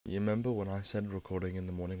You remember when I said recording in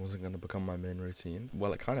the morning wasn't going to become my main routine?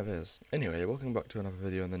 Well, it kind of is. Anyway, welcome back to another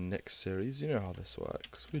video in the Nick series. You know how this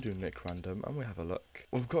works. We do Nick random and we have a look.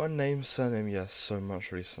 We've got a name, surname, yes, so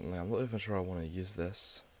much recently. I'm not even sure I want to use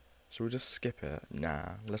this. Should we just skip it?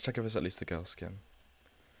 Nah. Let's check if it's at least a girl skin.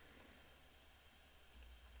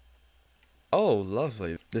 Oh,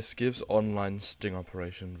 lovely. This gives online sting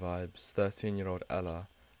operation vibes. 13-year-old Ella.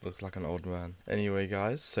 Looks like an old man. Anyway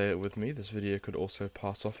guys, say it with me, this video could also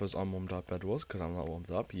pass off as unwarmed up Bedwars, because I'm not warmed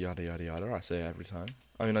up, yada yada yada, I say it every time.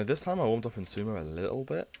 I mean, like, this time I warmed up in Sumo a little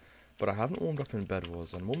bit, but I haven't warmed up in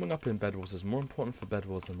Bedwars, and warming up in Bedwars is more important for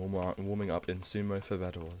Bedwars than warming up in Sumo for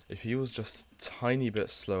Bedwars. If he was just a tiny bit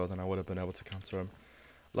slower, then I would have been able to counter him.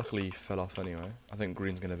 Luckily he fell off anyway. I think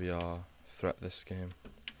green's going to be our threat this game.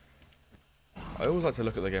 I always like to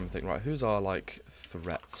look at the game and think, right, who's our, like,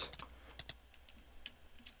 threat?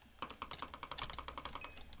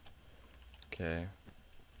 Okay.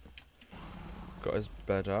 Got his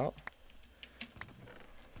bed out.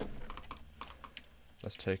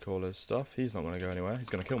 Let's take all his stuff. He's not going to go anywhere. He's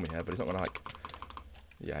going to kill me here, but he's not going to, like...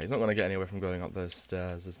 Yeah, he's not going to get anywhere from going up those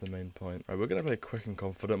stairs, is the main point. Right, we're going to play quick and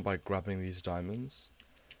confident by grabbing these diamonds.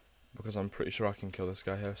 Because I'm pretty sure I can kill this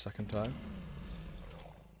guy here a second time.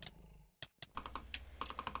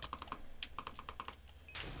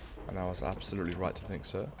 And I was absolutely right to think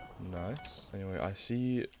so. Nice. Anyway, I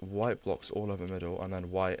see white blocks all over middle, and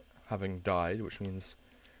then white having died, which means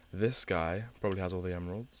this guy probably has all the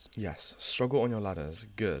emeralds. Yes, struggle on your ladders.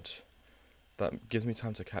 Good. That gives me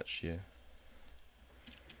time to catch you.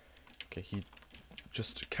 Okay, he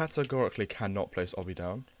just categorically cannot place Obby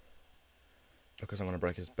down, because I'm going to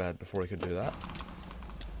break his bed before he could do that.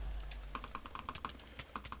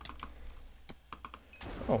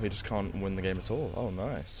 Oh, he just can't win the game at all. Oh,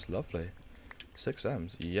 nice. Lovely. 6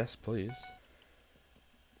 M's. Yes, please.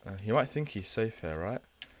 He might think he's safe here, right?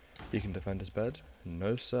 He can defend his bed.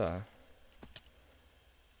 No, sir.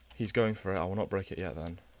 He's going for it. I will not break it yet,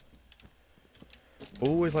 then.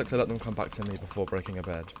 Always like to let them come back to me before breaking a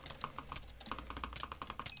bed.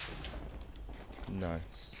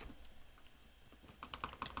 Nice.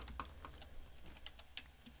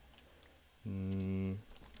 No.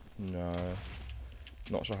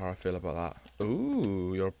 Not sure how I feel about that.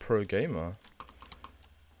 Ooh, you're a pro gamer.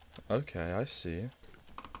 Okay, I see.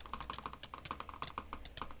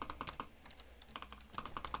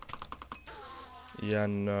 Yeah,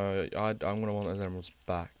 no, I'm gonna want those emeralds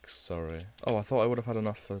back, sorry. Oh, I thought I would have had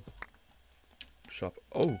enough for shop.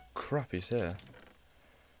 Oh, crap, he's here.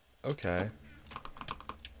 Okay.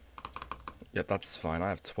 Yeah, that's fine, I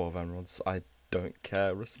have 12 emeralds. I don't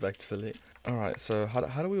care, respectfully. Alright, so how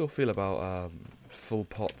do we all feel about full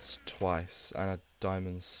pots twice and a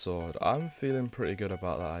diamond sword? I'm feeling pretty good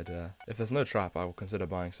about that idea. If there's no trap, I will consider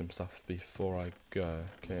buying some stuff before I go.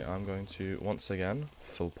 Okay, I'm going to, once again,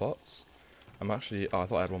 full pots. I'm actually, oh, I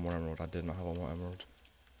thought I had one more emerald. I did not have one more emerald.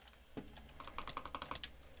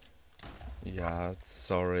 Yeah,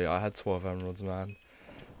 sorry, I had 12 emeralds, man.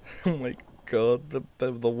 Oh my god,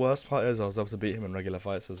 the worst part is I was able to beat him in regular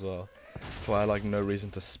fights as well. That's why I like no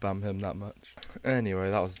reason to spam him that much.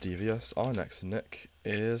 Anyway, that was devious. Our next Nick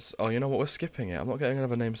is... Oh, you know what? We're skipping it. I'm not getting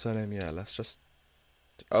another name, surname yet. Let's just...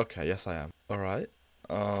 Okay, yes I am. Alright.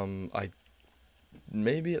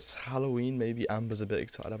 Maybe it's Halloween. Maybe Amber's a bit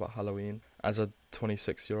excited about Halloween as a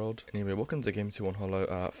 26-year-old. Anyway, welcome to Game 2 on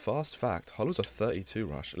Hollow. Fast fact, Hollow's a 32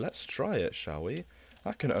 rush. Let's try it, shall we?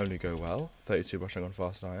 That can only go well. 32 rushing on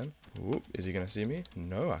fast iron. Ooh, is he going to see me?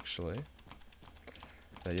 No, actually.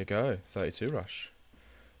 There you go, 32 rush.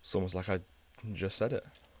 It's almost like I just said it.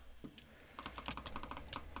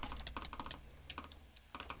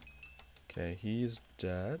 Okay, he's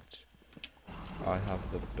dead. I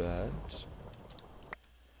have the bed.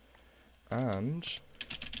 And...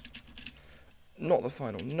 Not the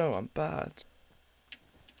final. No, I'm bad.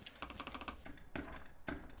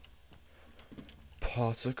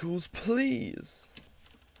 Particles, please!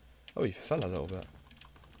 Oh, he fell a little bit.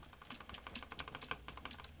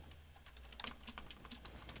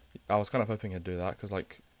 I was kind of hoping he'd do that, because,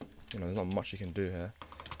 like, you know, there's not much you can do here.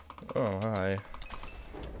 Oh, hi.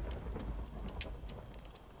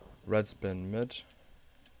 Red's been mid.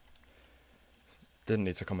 Didn't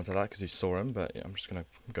need to comment on that because you saw him, but yeah, I'm just going to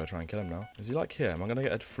go try and kill him now. Is he, like, here? Am I going to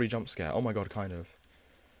get a free jump scare? Oh my god, kind of.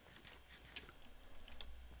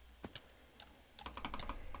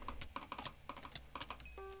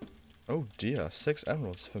 Oh dear, 6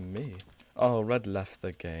 emeralds for me. Oh, Red left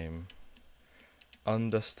the game.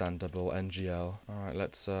 Understandable, NGL. Alright,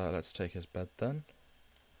 let's take his bed then.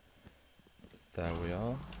 There we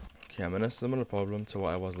are. Okay, I'm in a similar problem to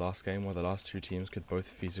what I was last game, where the last two teams could both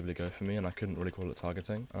feasibly go for me, and I couldn't really call it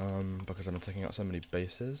targeting, because I've been taking out so many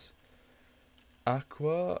bases.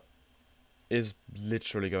 Aqua is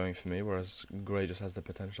literally going for me, whereas Grey just has the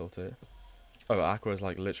potential to. Oh, Aqua is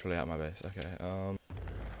like literally at my base. Okay,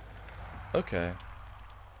 okay.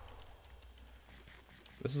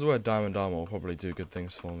 This is where Diamond Armor will probably do good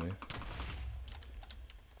things for me.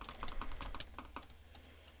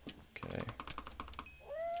 Okay.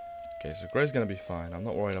 Okay, so Grey's gonna be fine. I'm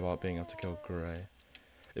not worried about being able to kill Grey.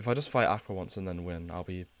 If I just fight Aqua once and then win, I'll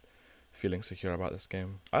be feeling secure about this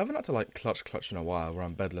game. I haven't had to like clutch in a while, where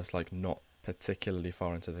I'm bedless, like not particularly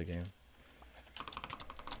far into the game.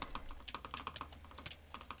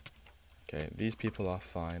 Okay, these people are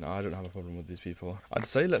fine. I don't have a problem with these people. I'd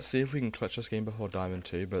say let's see if we can clutch this game before Diamond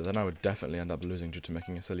 2, but then I would definitely end up losing due to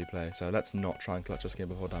making a silly play. So let's not try and clutch this game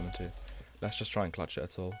before Diamond 2. Let's just try and clutch it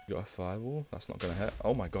at all. Got a fireball. That's not going to hit.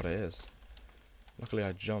 Oh my god, it is. Luckily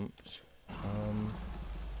I jumped.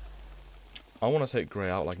 I want to take Grey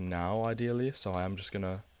out like now, ideally, so I am just going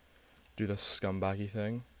to do the scumbaggy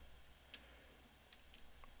thing.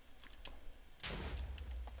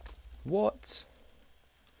 What?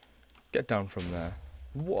 Get down from there.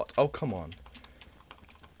 What? Oh, come on.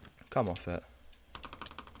 Come off it.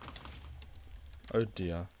 Oh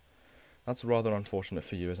dear. That's rather unfortunate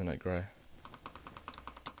for you, isn't it, Grey?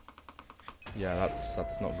 Yeah,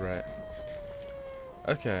 that's not great.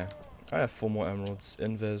 Okay. I have 4 more emeralds.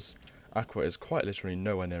 Invis. Aqua is quite literally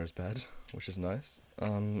nowhere near his bed, which is nice.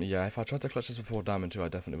 Yeah, if I tried to clutch this before Diamond 2, I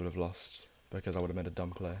definitely would have lost, because I would have made a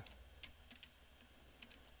dumb play.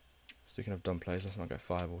 Speaking of dumb plays, let's not get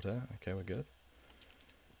fireballed here. Okay, we're good.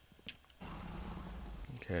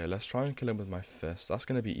 Okay, let's try and kill him with my fist. That's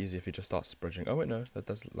going to be easy if he just starts bridging. Oh wait, no,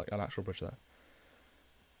 there's like an actual bridge there.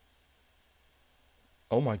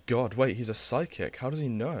 Oh my god, wait, he's a psychic. How does he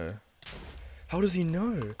know? How does he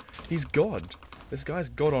know? He's God. This guy's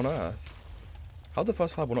God on Earth. How'd the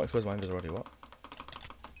first fireball not expose my invis already? What?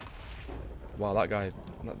 Wow, that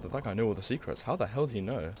guy knew all the secrets. How the hell did he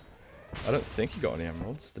know? I don't think he got any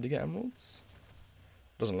emeralds. Did he get emeralds?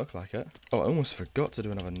 Doesn't look like it. Oh, I almost forgot to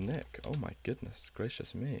do another nick. Oh my goodness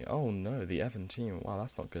gracious me. Oh no, the Evan team. Wow,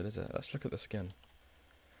 that's not good, is it? Let's look at the skin.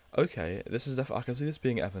 Okay, this is definitely... I can see this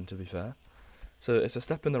being Evan, to be fair. So it's a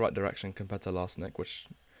step in the right direction compared to last nick, which...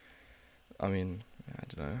 I mean, I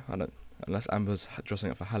don't know. Unless Amber's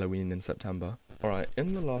dressing up for Halloween in September. Alright,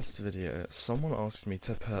 in the last video, someone asked me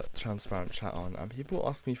to put transparent chat on, and people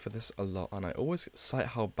ask me for this a lot, and I always cite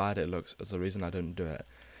how bad it looks as the reason I don't do it.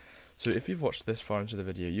 So if you've watched this far into the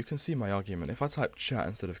video, you can see my argument. If I type chat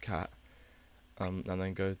instead of cat, and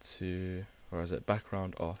then go to, where is it,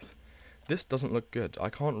 background off, this doesn't look good. I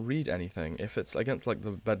can't read anything. If it's against like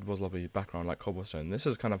the Bedwars lobby background, like cobblestone, this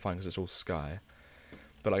is kind of fine because it's all sky.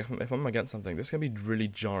 But like, if I'm against something, this can be really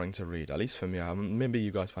jarring to read, at least for me. Maybe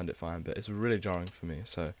you guys find it fine, but it's really jarring for me,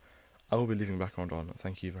 so I will be leaving background on.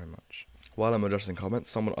 Thank you very much. While I'm addressing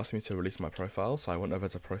comments, someone asked me to release my profile, so I went over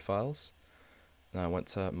to profiles, then I went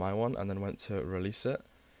to my one, and then went to release it,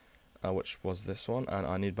 which was this one, and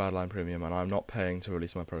I need Badline Premium, and I'm not paying to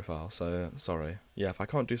release my profile, so sorry. Yeah, if I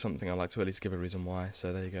can't do something, I like to at least give a reason why,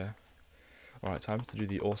 so there you go. Alright, time to do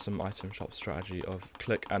the awesome item shop strategy of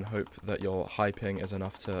click and hope that your high ping is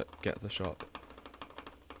enough to get the shop.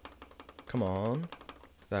 Come on.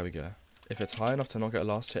 There we go. If it's high enough to not get a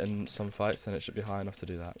last hit in some fights, then it should be high enough to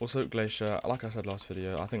do that. Also, Glacier, like I said last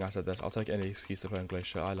video, I think I said this, I'll take any excuse to play on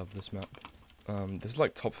Glacier. I love this map. This is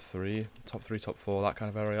like top 3, top 4, that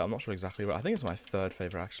kind of area. I'm not sure exactly, but I think it's my 3rd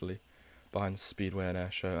favourite actually, behind Speedway and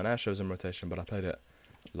Airshow. And Airshow's in rotation, but I played it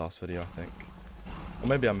last video, I think. Or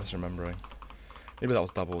maybe I'm misremembering. Maybe that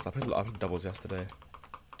was doubles. I played doubles yesterday.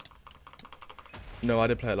 No, I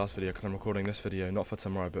did play it last video because I'm recording this video, not for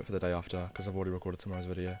tomorrow, but for the day after, because I've already recorded tomorrow's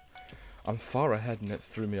video. I'm far ahead and it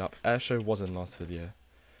threw me up. Airshow was in last video,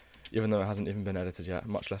 even though it hasn't even been edited yet,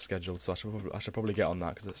 much less scheduled, so I should probably get on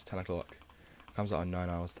that because it's 10 o'clock. Comes out in 9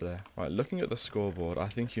 hours today. Right, looking at the scoreboard, I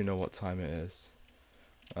think you know what time it is.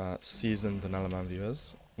 Seasoned Vanilla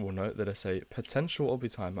viewers will note that it's a potential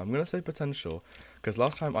obby time. I'm going to say potential, because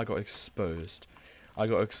last time I got exposed. I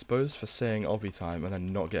got exposed for saying obby time and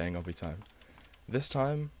then not getting obby time. This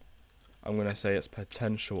time, I'm going to say it's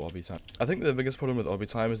potential obby time. I think the biggest problem with obby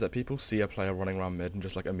time is that people see a player running around mid and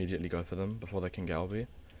just like immediately go for them before they can get obby.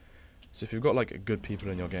 So if you've got like good people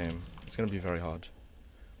in your game, it's going to be very hard.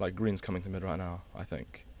 Like Green's coming to mid right now, I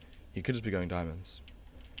think. He could just be going diamonds.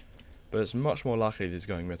 But it's much more likely that he's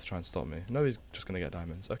going mid to try and stop me. No, he's just going to get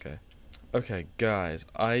diamonds. Okay. Okay, guys,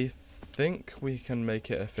 I think we can make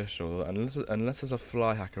it official, unless there's a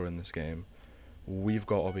fly hacker in this game, We've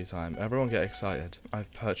got obby time. Everyone get excited.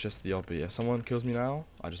 I've purchased the obby. If someone kills me now,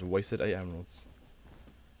 I just wasted 8 emeralds.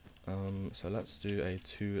 So let's do a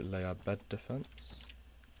 2-layer bed defense.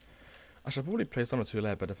 I should probably place on a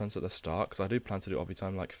 2-layer bed defense at the start, because I do plan to do obby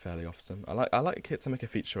time like fairly often. I like it to make a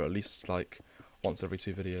feature at least like once every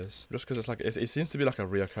 2 videos, just because it's like it seems to be like a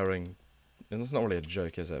reoccurring. It's not really a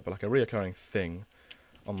joke, is it? But like a reoccurring thing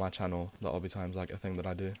on my channel that obby time's like a thing that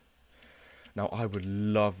I do. Now I would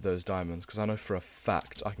love those diamonds, because I know for a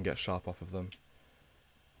fact I can get sharp off of them.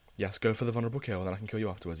 Yes, go for the vulnerable kill, and then I can kill you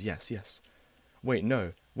afterwards. Yes, yes. Wait,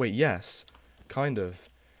 no. Wait, yes. Kind of.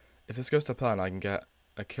 If this goes to plan, I can get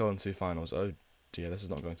a kill in 2 finals. Oh dear, this is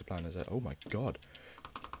not going to plan, is it? Oh my god.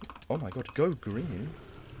 Oh my god, go green.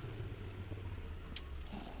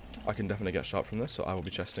 I can definitely get sharp from this, so I will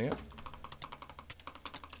be chesting it.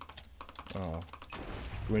 Oh.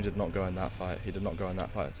 Green did not go in that fight. He did not go in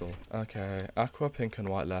that fight at all. Okay, Aqua, Pink and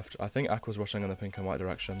White left. I think Aqua's rushing in the Pink and White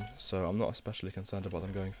direction, so I'm not especially concerned about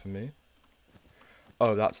them going for me.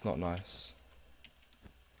 Oh, that's not nice.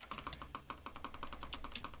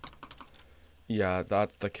 Yeah,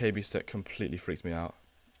 the KB stick completely freaked me out.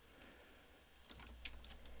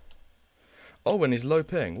 Oh, and he's low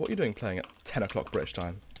ping. What are you doing playing at 10 o'clock British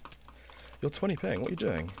time? You're 20 ping. What are you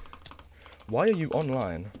doing? Why are you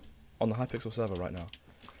online on the Hypixel server right now?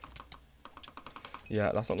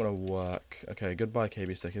 Yeah, that's not going to work. Okay, goodbye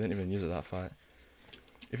KB stick. He didn't even use it that fight.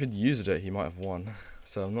 If he'd used it, he might have won.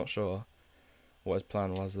 So I'm not sure what his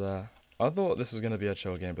plan was there. I thought this was going to be a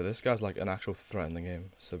chill game, but this guy's like an actual threat in the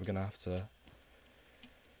game. So we're going to have to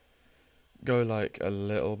go like a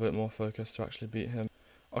little bit more focused to actually beat him.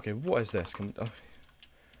 Okay, what is this? I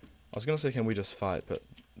was going to say can we just fight, but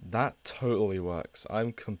that totally works.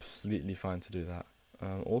 I'm completely fine to do that.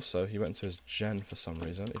 Also, he went to his gen for some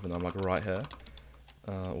reason, even though I'm like right here.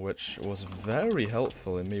 Which was very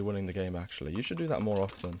helpful in me winning the game, actually. You should do that more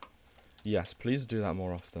often. Yes, please do that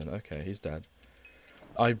more often. Okay, he's dead.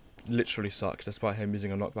 I literally suck, despite him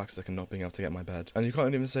using a knockback stick and not being able to get my bed. And you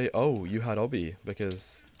can't even say, oh, you had obby,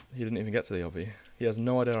 because he didn't even get to the obby. He has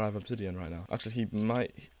no idea I have obsidian right now. Actually,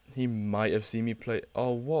 he might have seen me play.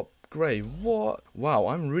 Oh, what? Grey, what? Wow,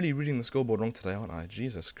 I'm really reading the scoreboard wrong today, aren't I?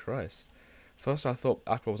 Jesus Christ. First I thought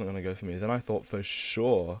Aqua wasn't going to go for me, then I thought for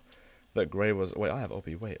sure that Grey was. Wait, I have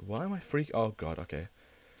obby. Wait, why am I freak? Oh god, okay.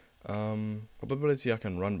 Probability I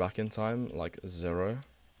can run back in time, like 0.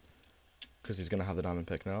 Because he's going to have the diamond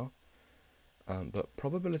pick now. But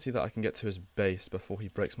probability that I can get to his base before he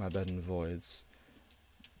breaks my bed and voids.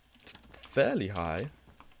 Fairly high.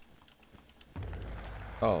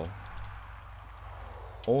 Oh.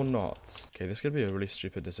 Or not. Okay, this could be a really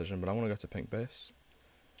stupid decision, but I want to go to pink base.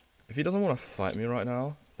 If he doesn't want to fight me right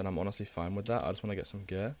now, then I'm honestly fine with that. I just want to get some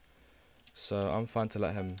gear. So I'm fine to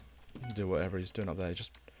let him do whatever he's doing up there. He's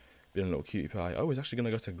just being a little cutie pie. Oh, he's actually going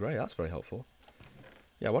to go to Grey. That's very helpful.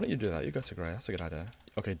 Yeah, why don't you do that? You go to Grey. That's a good idea.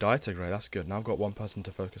 Okay, die to Grey. That's good. Now I've got one person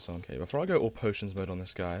to focus on. Okay, before I go all potions mode on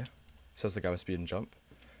this guy, says the guy with speed and jump.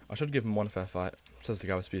 I should give him one fair fight, says the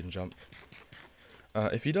guy with speed and jump.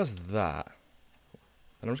 If he does that,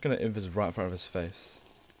 then I'm just going to invis right in front of his face.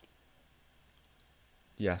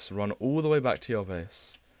 Yes, run all the way back to your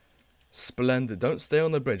base. Splendid. Don't stay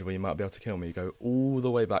on the bridge where you might be able to kill me. Go all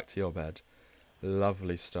the way back to your bed.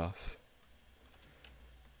 Lovely stuff.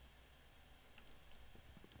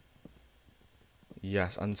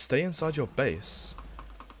 Yes, and stay inside your base.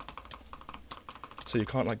 So you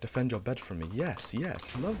can't, like, defend your bed from me. Yes,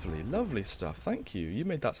 yes. Lovely, lovely stuff. Thank you. You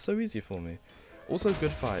made that so easy for me. Also,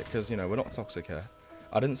 good fight, because, you know, we're not toxic here.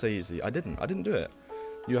 I didn't say easy. I didn't do it.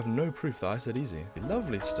 You have no proof that I said easy.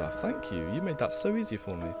 Lovely stuff. Thank you. You made that so easy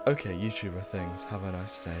for me. Okay, YouTuber things. Have a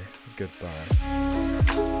nice day. Goodbye.